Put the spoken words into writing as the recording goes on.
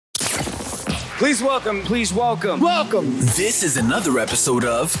Welcome. This is another episode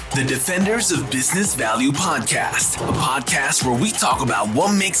of the Defenders of Business Value podcast, a podcast where we talk about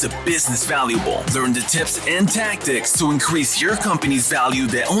what makes a business valuable, learn the tips and tactics to increase your company's value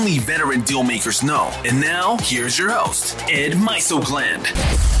that only veteran deal makers know. And now, here's your host, Ed Meisogland.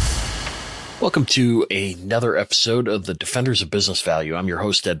 Welcome to another episode of the Defenders of Business Value. I'm your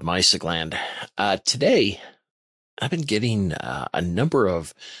host, Ed Meisogland. Today, I've been getting a number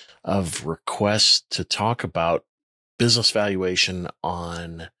of requests to talk about business valuation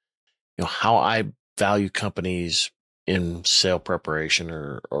on, how I value companies in sale preparation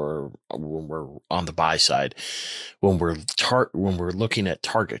or when we're on the buy side, when we're looking at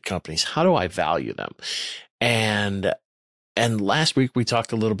target companies, how do I value them? And last week we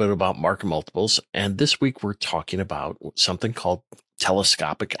talked a little bit about market multiples, and this week we're talking about something called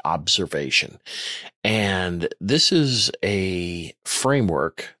telescopic observation. And this is a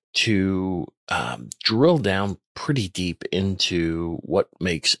framework to drill down pretty deep into what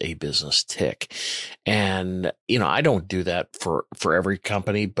makes a business tick. And, I don't do that for every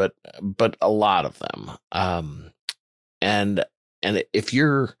company, but a lot of them. And if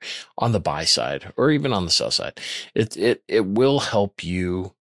you're on the buy side or even on the sell side, it will help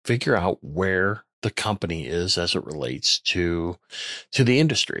you figure out where the company is as it relates to the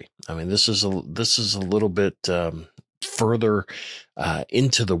industry. I mean, this is a little bit further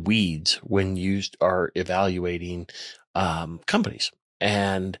into the weeds when you are evaluating companies.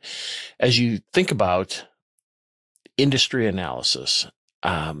 And as you think about industry analysis,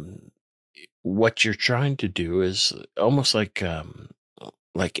 what you're trying to do is almost like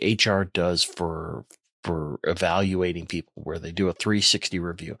HR does for evaluating people, where they do a 360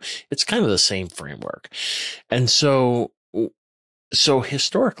 review. It's kind of the same framework. And so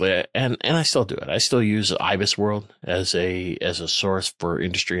historically, and I still do it. I still use IBIS World as a source for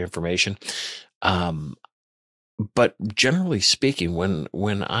industry information. But generally speaking,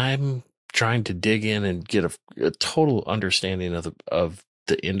 when I'm trying to dig in and get a total understanding of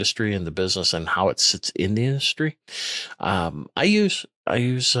the industry and the business and how it sits in the industry, I use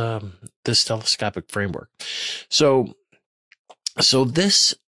this telescopic framework. So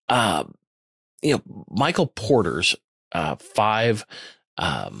this, Michael Porter's 5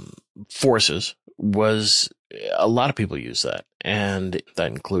 forces was, a lot of people use that, and that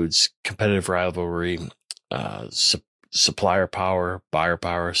includes competitive rivalry, supplier power, buyer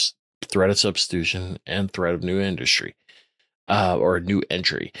power, threat of substitution, and threat of new industry. Or a new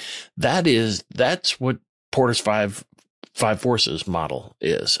entry. That's what Porter's five forces model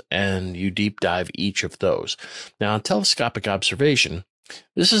is. And you deep dive each of those. Now, in telescopic observation,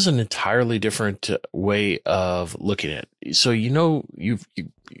 this is an entirely different way of looking at it. So, you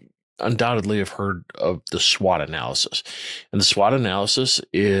undoubtedly have heard of the SWOT analysis. And the SWOT analysis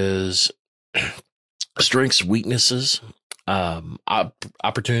is strengths, weaknesses,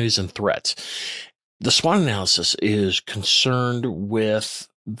 opportunities, and threats. The SWOT analysis is concerned with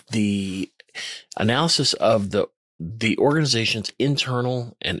the analysis of the organization's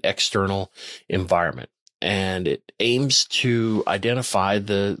internal and external environment. And it aims to identify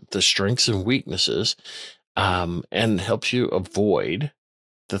the strengths and weaknesses, and helps you avoid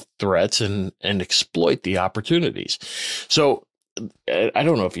the threats and exploit the opportunities. So I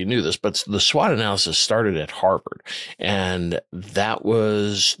don't know if you knew this, but the SWOT analysis started at Harvard, and that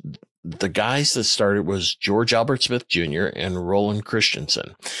was the guys that started was George Albert Smith Jr. and Roland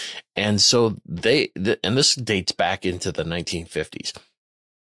Christensen. And so and this dates back into the 1950s.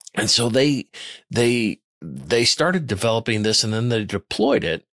 And so they started developing this, and then they deployed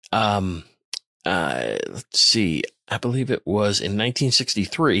it. Let's see, I believe it was in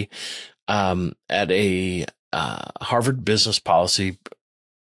 1963, at a Harvard Business Policy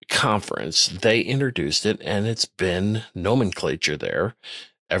conference. They introduced it, and it's been nomenclature there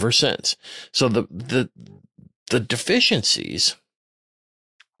ever since. So the deficiencies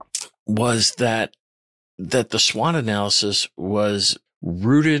was that the SWOT analysis was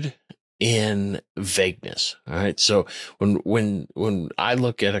rooted in vagueness. All right. So when I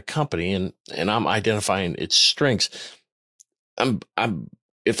look at a company and I'm identifying its strengths,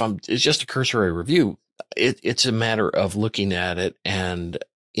 it's just a cursory review. It's a matter of looking at it and,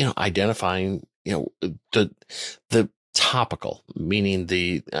 identifying, the topical, meaning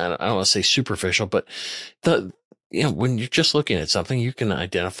I don't want to say superficial, but when you're just looking at something, you can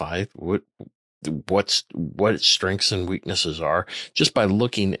identify what its strengths and weaknesses are just by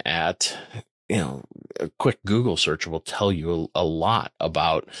looking at, a quick Google search will tell you a lot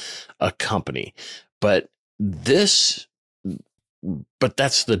about a company. But that's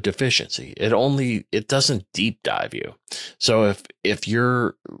the deficiency. It doesn't deep dive you. So if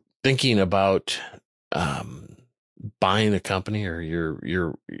you're thinking about buying a company, or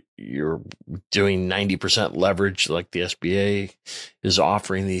you're doing 90% leverage like the SBA is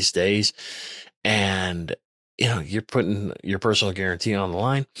offering these days, and you're putting your personal guarantee on the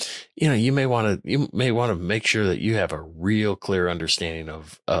line, you may want to make sure that you have a real clear understanding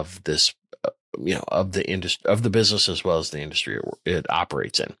of this, of the industry, of the business, as well as the industry it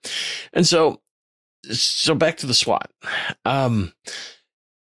operates in. And so back to the SWOT.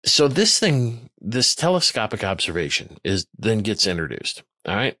 So this telescopic observation then gets introduced.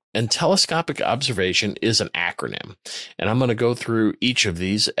 All right. And telescopic observation is an acronym. And I'm going to go through each of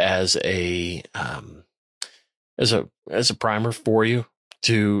these as a primer for you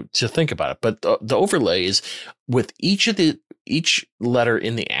to think about it. But the overlay is with each letter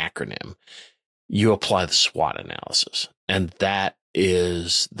in the acronym, you apply the SWOT analysis. And that's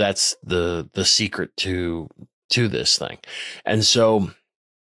the secret to this thing. And so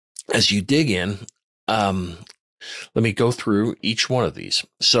as you dig in, let me go through each one of these.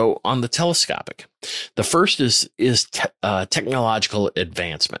 So on the telescopic, the first is technological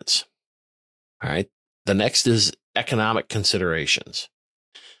advancements. All right. The next is economic considerations.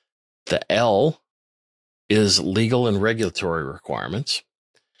 The L is legal and regulatory requirements.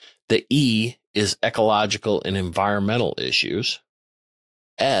 The E is ecological and environmental issues.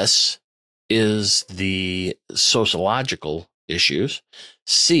 S is the sociological issues.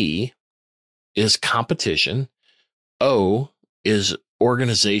 C is competition. O is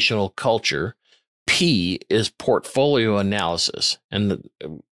organizational culture. P is portfolio analysis. And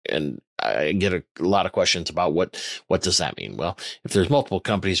I get a lot of questions about what does that mean? Well, if there's multiple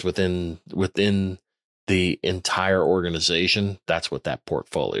companies within the entire organization, that's what that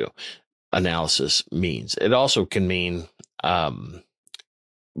portfolio analysis means. It also can mean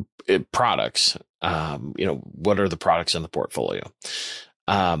products. What are the products in the portfolio?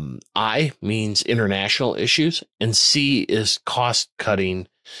 I means international issues, and C is cost cutting,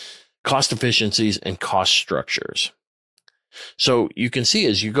 cost efficiencies, and cost structures. So you can see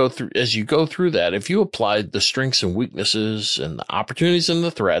as you go through that, if you applied the strengths and weaknesses and the opportunities and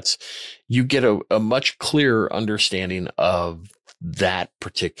the threats, you get a much clearer understanding of that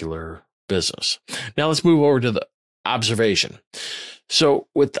particular business. Now let's move over to the observation. So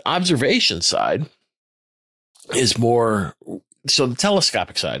with the observation side is more, so the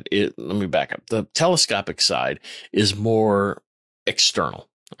telescopic side, let me back up. The telescopic side is more external.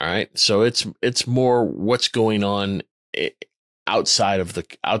 All right. So it's more what's going on outside of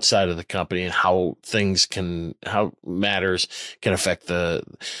the company, and how matters can affect the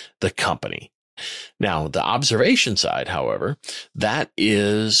company. Now, the observation side, however, that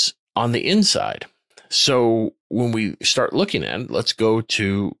is on the inside. So when we start looking at it,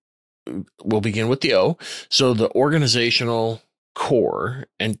 we'll begin with the O. So the organizational core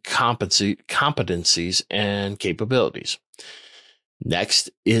and competencies and capabilities. Next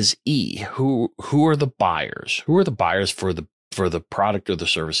is E. Who are the buyers? Who are the buyers for the product or the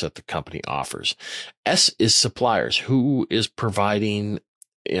service that the company offers? S is suppliers. Who is providing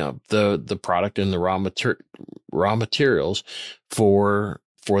the product and the raw materials for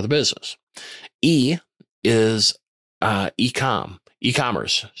the business? E is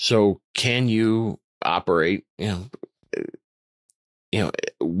e-commerce. So can you operate?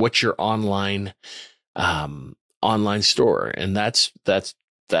 What's your online store? And that's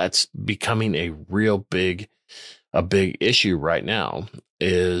becoming a real big issue right now.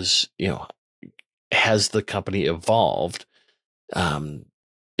 Is has the company evolved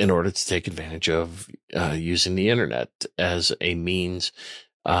in order to take advantage of using the internet as a means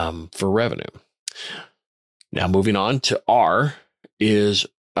for revenue? Now, moving on to R is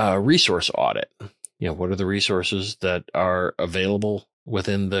resource audit. What are the resources that are available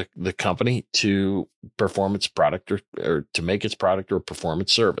within the company to perform its product or to make its product or perform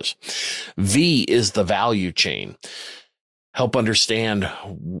its service? V is the value chain. Help understand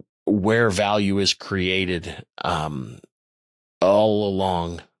where value is created all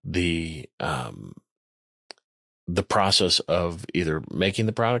along the process of either making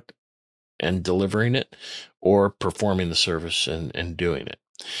the product and delivering it, or performing the service and doing it.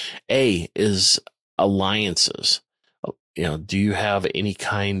 A is alliances. Do you have any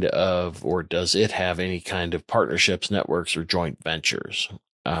kind of, or does it have any kind of partnerships, networks, or joint ventures?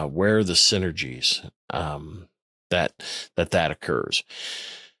 Where are the synergies that occurs?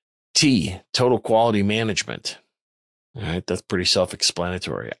 T, total quality management. All right, that's pretty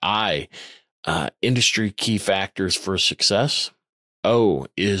self-explanatory. I, industry key factors for success. O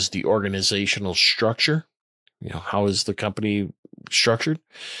is the organizational structure. How is the company structured?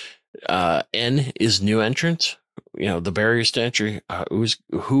 N is new entrants. the barriers to entry.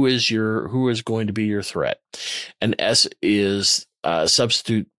 Who is going to be your threat? And S is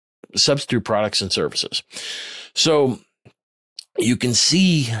substitute products and services. So you can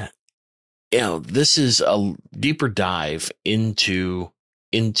see, this is a deeper dive into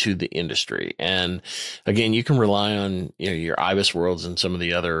the industry. And again, you can rely on, your IBIS Worlds and some of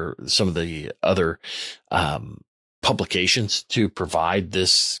the other publications to provide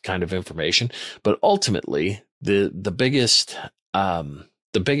this kind of information. But ultimately, the biggest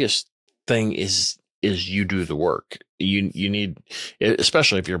thing is you do the work. You need,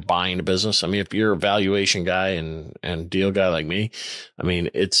 especially if you're buying a business. I mean, if you're a valuation guy and deal guy like me, I mean,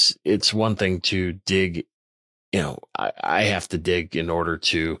 it's one thing to dig. I have to dig in order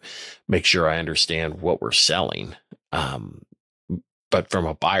to make sure I understand what we're selling. But from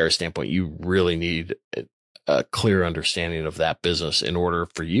a buyer standpoint, you really need a clear understanding of that business in order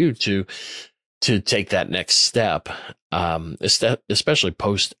for you to take that next step, especially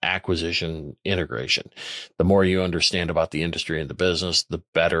post-acquisition integration. The more you understand about the industry and the business, the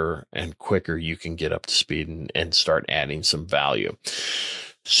better and quicker you can get up to speed and start adding some value.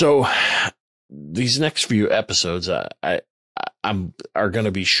 So these next few episodes are going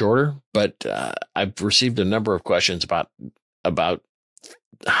to be shorter, but I've received a number of questions about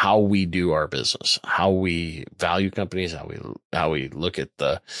how we do our business, how we value companies, how we look at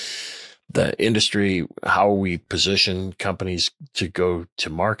the industry, how we position companies to go to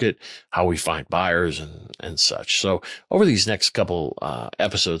market, how we find buyers and such. So over these next couple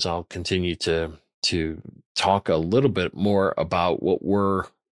episodes, I'll continue to talk a little bit more about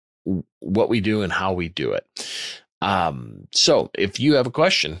what we do and how we do it. So if you have a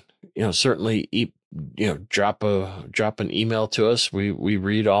question, certainly drop an email to us. We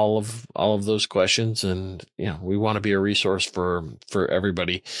read all of those questions, and we want to be a resource for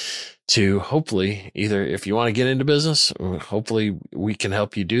everybody to hopefully, either if you want to get into business, hopefully we can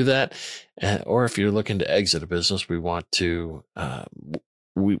help you do that, or if you're looking to exit a business, we want to.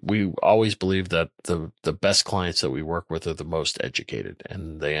 We always believe that the best clients that we work with are the most educated,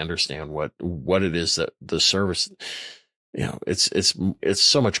 and they understand what it is that the service. It's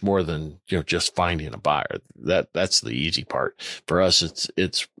so much more than just finding a buyer. That's the easy part. For us,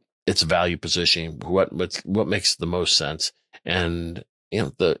 it's value positioning. What makes the most sense, and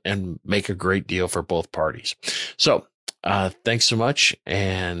and make a great deal for both parties. So thanks so much,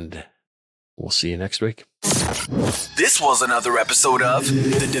 and we'll see you next week. This was another episode of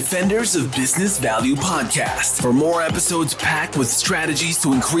the Defenders of Business Value podcast. For more episodes packed with strategies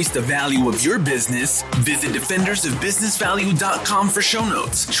to increase the value of your business, visit defendersofbusinessvalue.com for show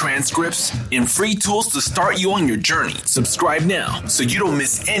notes, transcripts, and free tools to start you on your journey. Subscribe now so you don't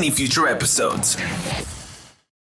miss any future episodes.